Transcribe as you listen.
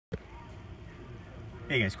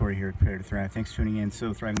Hey guys, Corey here at Prepare to Thrive. Thanks for tuning in.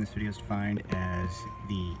 So Thrive in this video is defined as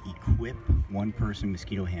the Equip one-person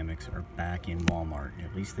mosquito hammocks are back in Walmart.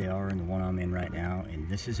 At least they are in the one I'm in right now, and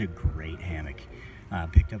this is a great hammock.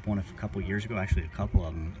 Picked up one a couple years ago, actually a couple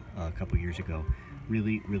of them a couple years ago.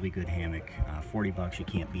 Really good hammock. 40 bucks, you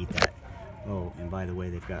can't beat that. Oh, and by the way,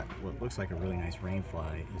 they've got what looks like a really nice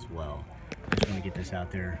Rainfly as well. I just want to get this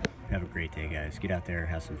out there. Have a great day, guys. Get out there,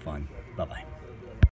 have some fun. Bye-bye.